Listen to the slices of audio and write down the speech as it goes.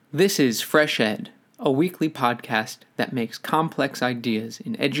This is Fresh Ed, a weekly podcast that makes complex ideas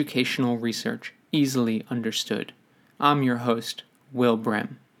in educational research easily understood. I'm your host, Will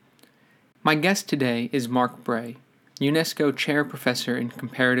Brem. My guest today is Mark Bray, UNESCO Chair Professor in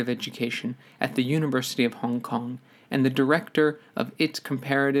Comparative Education at the University of Hong Kong and the Director of its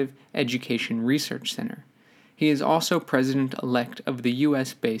Comparative Education Research Center. He is also President-elect of the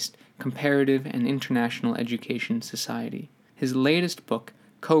U.S.-based Comparative and International Education Society. His latest book,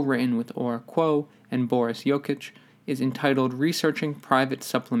 co-written with Ora Kuo and Boris Jokic, is entitled Researching Private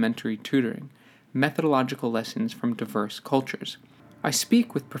Supplementary Tutoring, Methodological Lessons from Diverse Cultures. I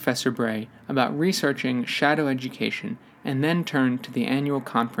speak with Professor Bray about researching shadow education and then turn to the annual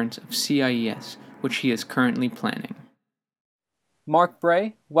conference of CIES, which he is currently planning. Mark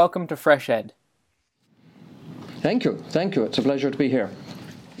Bray, welcome to Fresh Ed. Thank you. It's a pleasure to be here.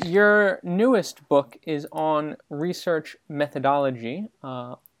 Your newest book is on research methodology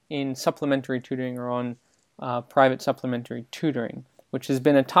in supplementary tutoring or on private supplementary tutoring, which has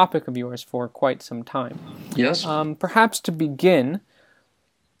been a topic of yours for quite some time. Yes. Perhaps to begin,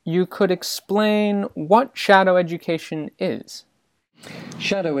 you could explain what shadow education is.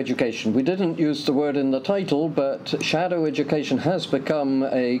 Shadow education. We didn't use the word in the title, but shadow education has become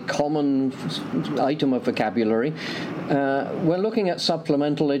a common item of vocabulary. We're looking at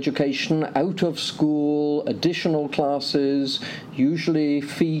supplemental education, out of school, additional classes, usually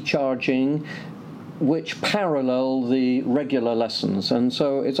fee charging, which parallel the regular lessons. And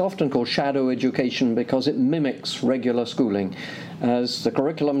so it's often called shadow education because it mimics regular schooling. As the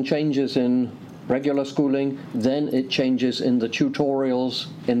curriculum changes in regular schooling, then it changes in the tutorials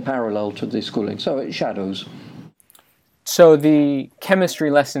in parallel to the schooling. So it shadows. So the chemistry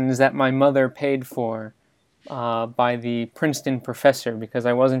lessons that my mother paid for by the Princeton professor because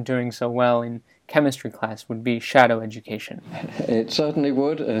I wasn't doing so well in chemistry class would be shadow education. It certainly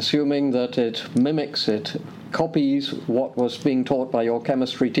would, assuming that it mimics, it copies what was being taught by your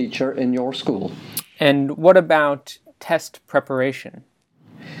chemistry teacher in your school. And what about test preparation?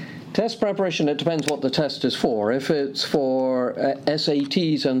 Test preparation, it depends what the test is for. If it's for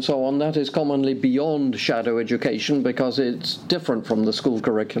SATs and so on, that is commonly beyond shadow education because it's different from the school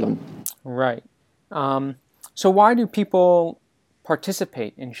curriculum. Right. So why do people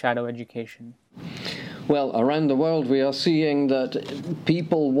participate in shadow education? Well, around the world we are seeing that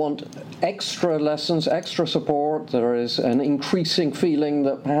people want extra lessons, extra support. There is an increasing feeling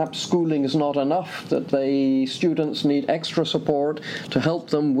that perhaps schooling is not enough, that students need extra support to help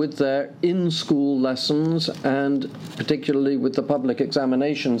them with their in-school lessons and particularly with the public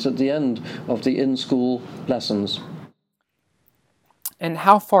examinations at the end of the in-school lessons. And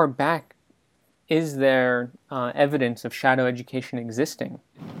how far back is there evidence of shadow education existing?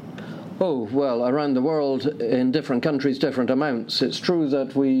 Oh, well, around the world, in different countries, different amounts. It's true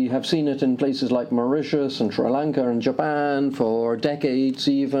that we have seen it in places like Mauritius and Sri Lanka and Japan for decades,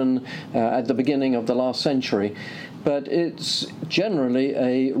 even at the beginning of the last century. But it's generally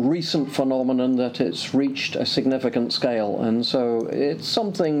a recent phenomenon that it's reached a significant scale. And so it's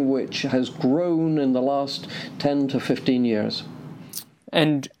something which has grown in the last 10 to 15 years.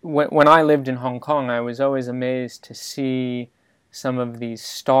 And when I lived in Hong Kong, I was always amazed to see some of these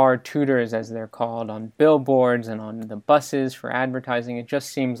star tutors, as they're called, on billboards and on the buses for advertising. It just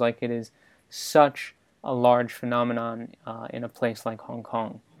seems like it is such a large phenomenon in a place like Hong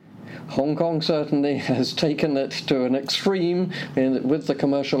Kong. Hong Kong certainly has taken it to an extreme with the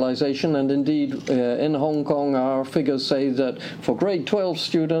commercialization, and indeed in Hong Kong our figures say that for grade 12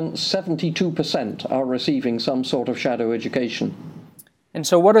 students 72% are receiving some sort of shadow education. And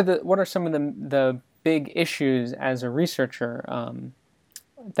so what are some of the big issues as a researcher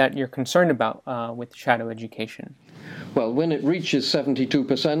that you're concerned about with shadow education? Well, when it reaches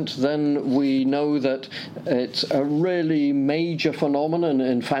 72%, then we know that it's a really major phenomenon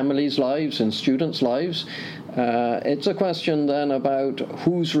in families' lives, in students' lives. It's a question then about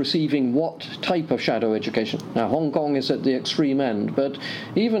who's receiving what type of shadow education. Now, Hong Kong is at the extreme end, but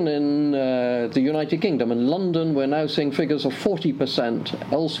even in the United Kingdom, in London, we're now seeing figures of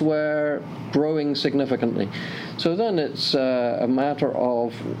 40%, elsewhere growing significantly. So then it's a matter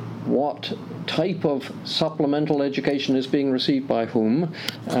of what type of supplemental education is being received by whom,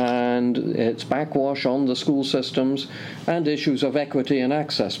 and it's backwash on the school systems and issues of equity and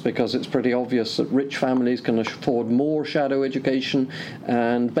access, because it's pretty obvious that rich families can afford more shadow education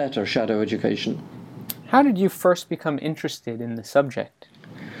and better shadow education. How did you first become interested in the subject?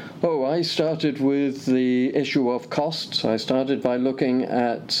 Oh, I started with the issue of costs. I started by looking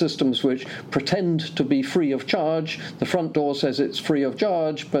at systems which pretend to be free of charge. The front door says it's free of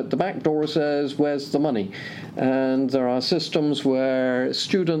charge, but the back door says, where's the money? And there are systems where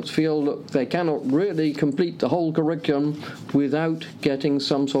students feel that they cannot really complete the whole curriculum without getting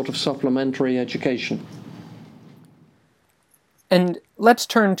some sort of supplementary education. And let's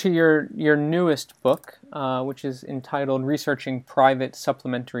turn to your newest book, which is entitled Researching Private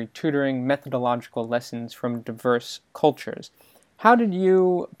Supplementary Tutoring, Methodological Lessons from Diverse Cultures. How did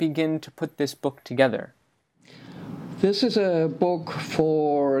you begin to put this book together? This is a book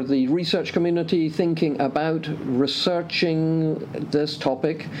for the research community thinking about researching this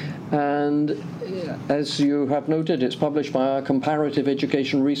topic, and as you have noted, it's published by our Comparative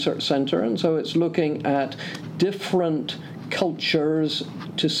Education Research Center, and so it's looking at different cultures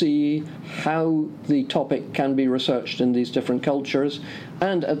to see how the topic can be researched in these different cultures,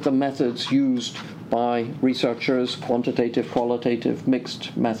 and at the methods used by researchers, quantitative, qualitative,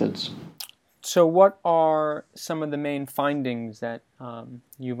 mixed methods. So what are some of the main findings that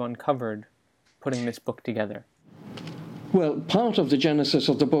you've uncovered putting this book together? Well, part of the genesis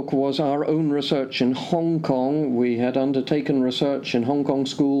of the book was our own research in Hong Kong. We had undertaken research in Hong Kong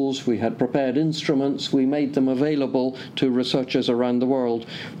schools. We had prepared instruments. We made them available to researchers around the world.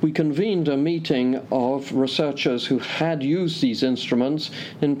 We convened a meeting of researchers who had used these instruments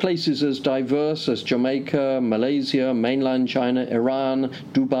in places as diverse as Jamaica, Malaysia, mainland China, Iran,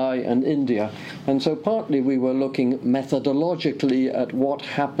 Dubai, and India. And so partly we were looking methodologically at what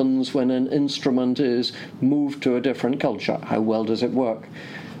happens when an instrument is moved to a different culture. How well does it work?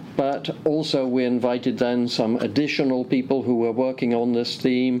 But also we invited then some additional people who were working on this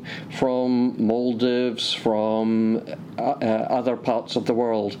theme from Maldives, from other parts of the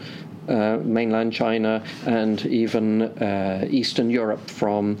world, mainland China, and even Eastern Europe,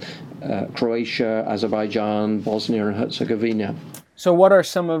 from Croatia, Azerbaijan, Bosnia and Herzegovina. So what are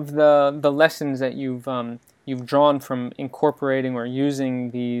some of the lessons that you've drawn from incorporating or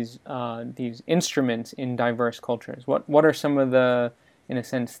using these instruments in diverse cultures? What are some of the, in a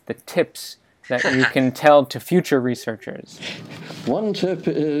sense, the tips that you can tell to future researchers? One tip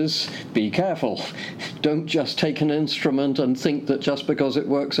is be careful. Don't just take an instrument and think that just because it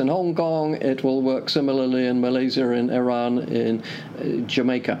works in Hong Kong, it will work similarly in Malaysia, in Iran, in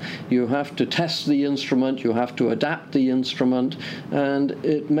Jamaica. You have to test the instrument, you have to adapt the instrument, and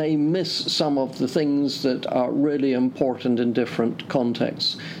it may miss some of the things that are really important in different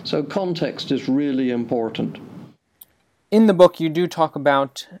contexts. So context is really important. In the book, you do talk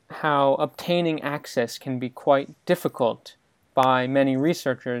about how obtaining access can be quite difficult by many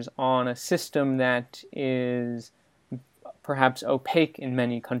researchers on a system that is perhaps opaque in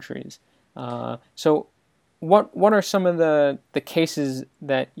many countries. So what are some of the cases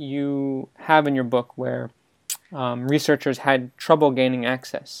that you have in your book where researchers had trouble gaining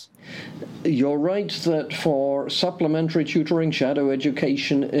access? You're right that for supplementary tutoring, shadow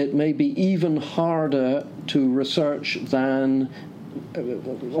education, it may be even harder to research than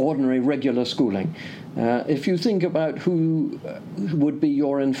ordinary regular schooling. If you think about who would be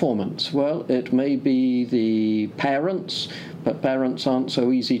your informants, well, it may be the parents, but parents aren't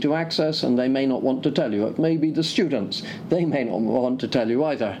so easy to access and they may not want to tell you. It may be the students. They may not want to tell you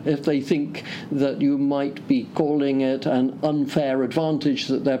either. If they think that you might be calling it an unfair advantage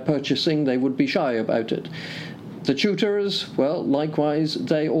that they're purchasing, they would be shy about it. The tutors, well, likewise,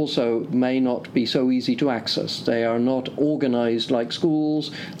 they also may not be so easy to access. They are not organized like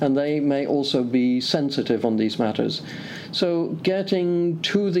schools, and they may also be sensitive on these matters. So getting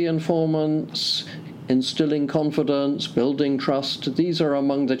to the informants, instilling confidence, building trust, these are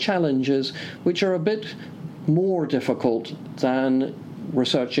among the challenges which are a bit more difficult than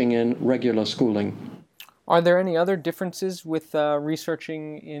researching in regular schooling. Are there any other differences with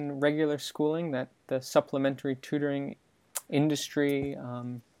researching in regular schooling that the supplementary tutoring industry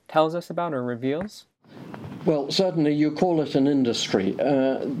tells us about or reveals? Well, certainly you call it an industry.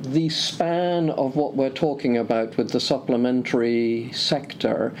 The span of what we're talking about with the supplementary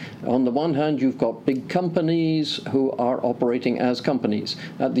sector, on the one hand, you've got big companies who are operating as companies.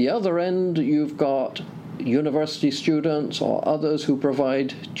 At the other end, you've got university students or others who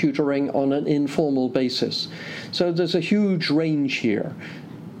provide tutoring on an informal basis. So there's a huge range here,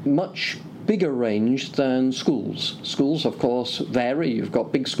 much bigger range than schools. Schools, of course, vary. You've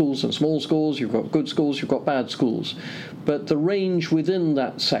got big schools and small schools, you've got good schools, you've got bad schools. But the range within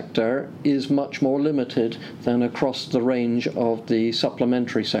that sector is much more limited than across the range of the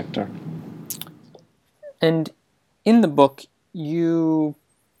supplementary sector. And in the book, you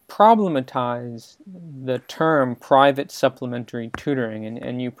problematize the term private supplementary tutoring,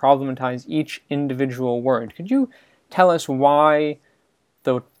 and you problematize each individual word. Could you tell us why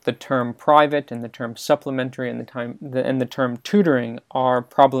the term private and the term supplementary and the term tutoring are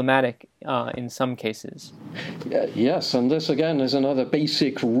problematic in some cases? Yes, and this again is another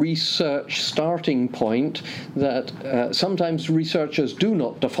basic research starting point that sometimes researchers do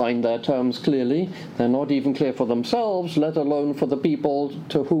not define their terms clearly. They're not even clear for themselves, let alone for the people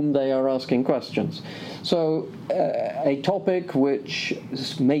to whom they are asking questions. So a topic which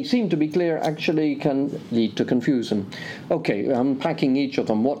may seem to be clear actually can lead to confusion. Okay, unpacking each of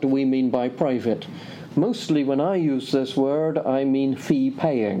them. What do we mean by private? Mostly when I use this word, I mean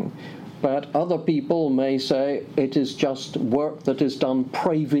fee-paying. But other people may say it is just work that is done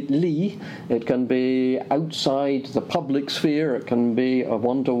privately. It can be outside the public sphere. It can be a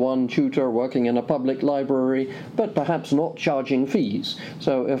one-to-one tutor working in a public library, but perhaps not charging fees.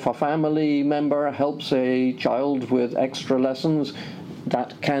 So if a family member helps a child with extra lessons,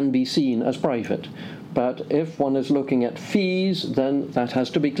 that can be seen as private. But if one is looking at fees, then that has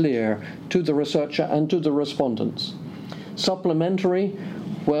to be clear to the researcher and to the respondents. Supplementary,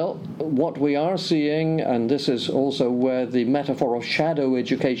 well, what we are seeing, and this is also where the metaphor of shadow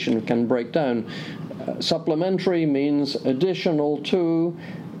education can break down, supplementary means additional to,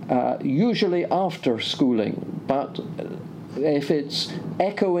 usually after schooling, but if it's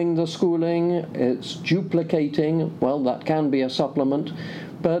echoing the schooling, it's duplicating, well, that can be a supplement,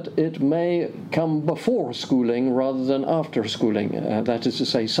 but it may come before schooling rather than after schooling. That is to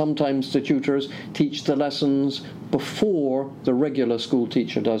say, sometimes the tutors teach the lessons before the regular school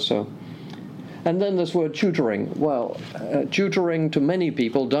teacher does so. And then this word tutoring. Well, tutoring to many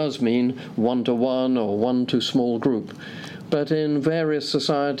people does mean one-to-one or one-to-small group. But in various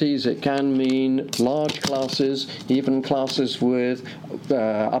societies, it can mean large classes, even classes with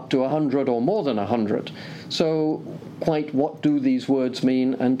up to 100 or more than 100. So quite what do these words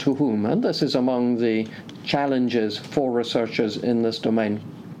mean and to whom? And this is among the challenges for researchers in this domain.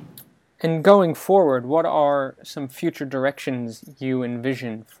 And going forward, what are some future directions you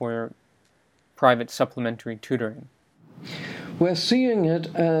envision for private supplementary tutoring? We're seeing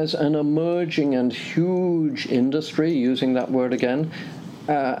it as an emerging and huge industry, using that word again.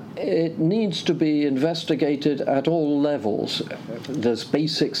 It needs to be investigated at all levels. There's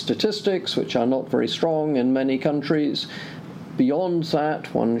basic statistics, which are not very strong in many countries. Beyond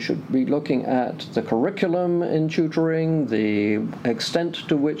that, one should be looking at the curriculum in tutoring, the extent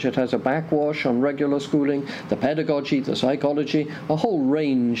to which it has a backwash on regular schooling, the pedagogy, the psychology, a whole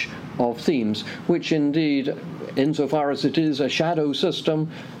range of themes, which indeed, insofar as it is a shadow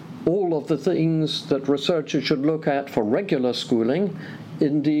system, all of the things that researchers should look at for regular schooling,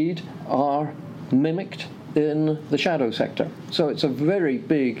 indeed, are mimicked in the shadow sector. So it's a very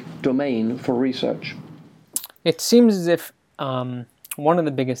big domain for research. It seems as if one of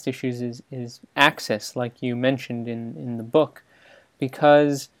the biggest issues is access, like you mentioned in the book,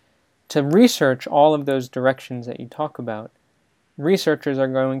 because to research all of those directions that you talk about, researchers are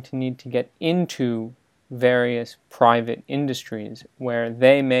going to need to get into various private industries where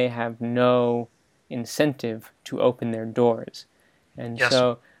they may have no incentive to open their doors. And Yes.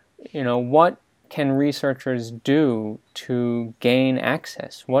 so, what can researchers do to gain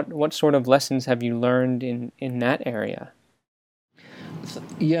access? What sort of lessons have you learned in that area?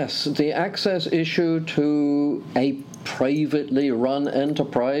 Yes, the access issue to a privately run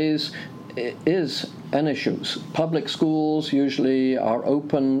enterprise is an issue. Public schools usually are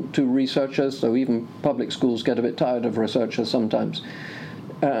open to researchers, though even public schools get a bit tired of researchers sometimes.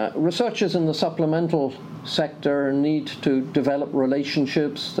 Researchers in the supplemental sector need to develop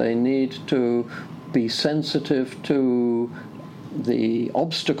relationships. They need to be sensitive to the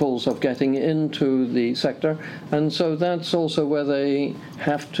obstacles of getting into the sector, and so that's also where they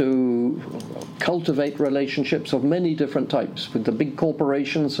have to cultivate relationships of many different types with the big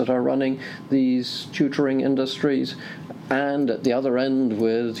corporations that are running these tutoring industries, and at the other end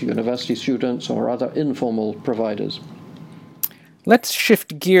with university students or other informal providers. Let's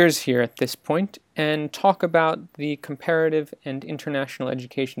shift gears here at this point and talk about the Comparative and International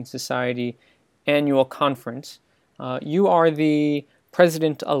Education Society annual conference. You are the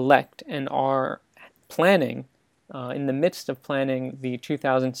president-elect and are planning, in the midst of planning, the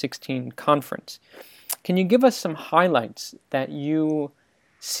 2016 conference. Can you give us some highlights that you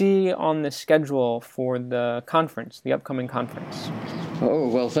see on the schedule for the conference, the upcoming conference? Oh,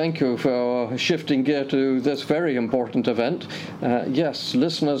 well, thank you for shifting gear to this very important event. Yes,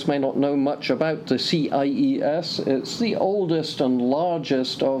 listeners may not know much about the CIES. It's the oldest and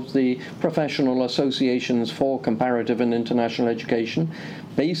largest of the professional associations for comparative and international education,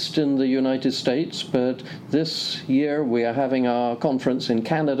 based in the United States, but this year we are having our conference in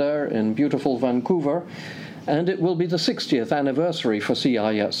Canada, in beautiful Vancouver, and it will be the 60th anniversary for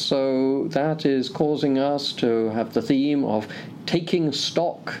CIES. So that is causing us to have the theme of taking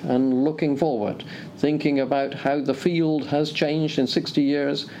stock and looking forward, thinking about how the field has changed in 60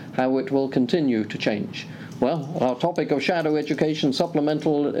 years, how it will continue to change. Well, our topic of shadow education,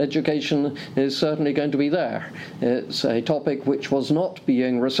 supplemental education, is certainly going to be there. It's a topic which was not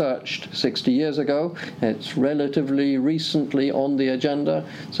being researched 60 years ago. It's relatively recently on the agenda,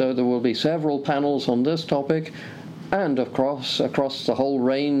 so there will be several panels on this topic, and across the whole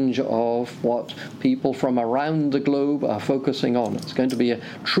range of what people from around the globe are focusing on. It's going to be a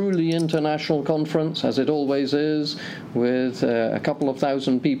truly international conference, as it always is, with a couple of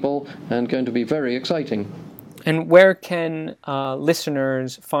thousand people, and going to be very exciting. And where can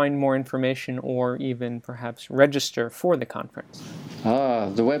listeners find more information or even perhaps register for the conference?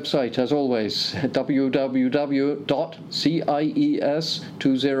 The website, as always,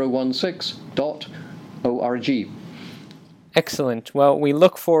 www.cies2016.org. Excellent. Well, we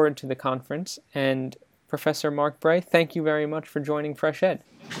look forward to the conference. And Professor Mark Bray, thank you very much for joining Fresh Ed.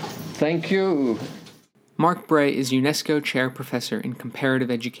 Thank you. Mark Bray is UNESCO Chair Professor in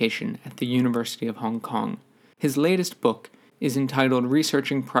Comparative Education at the University of Hong Kong. His latest book is entitled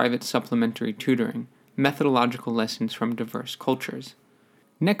Researching Private Supplementary Tutoring, Methodological Lessons from Diverse Cultures.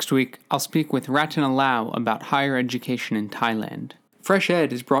 Next week, I'll speak with Ratana Lau about higher education in Thailand. Fresh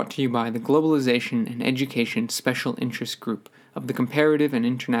Ed is brought to you by the Globalization and Education Special Interest Group of the Comparative and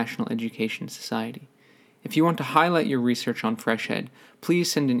International Education Society. If you want to highlight your research on Fresh Ed,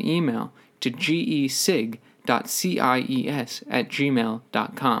 please send an email to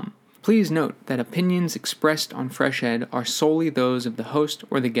gesig.cies@gmail.com. Please note that opinions expressed on Fresh Ed are solely those of the host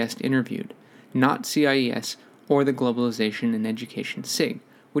or the guest interviewed, not CIES or the Globalization and Education SIG,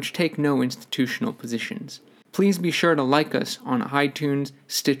 which take no institutional positions. Please be sure to like us on iTunes,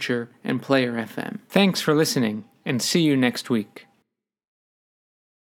 Stitcher, and Player FM. Thanks for listening, and see you next week.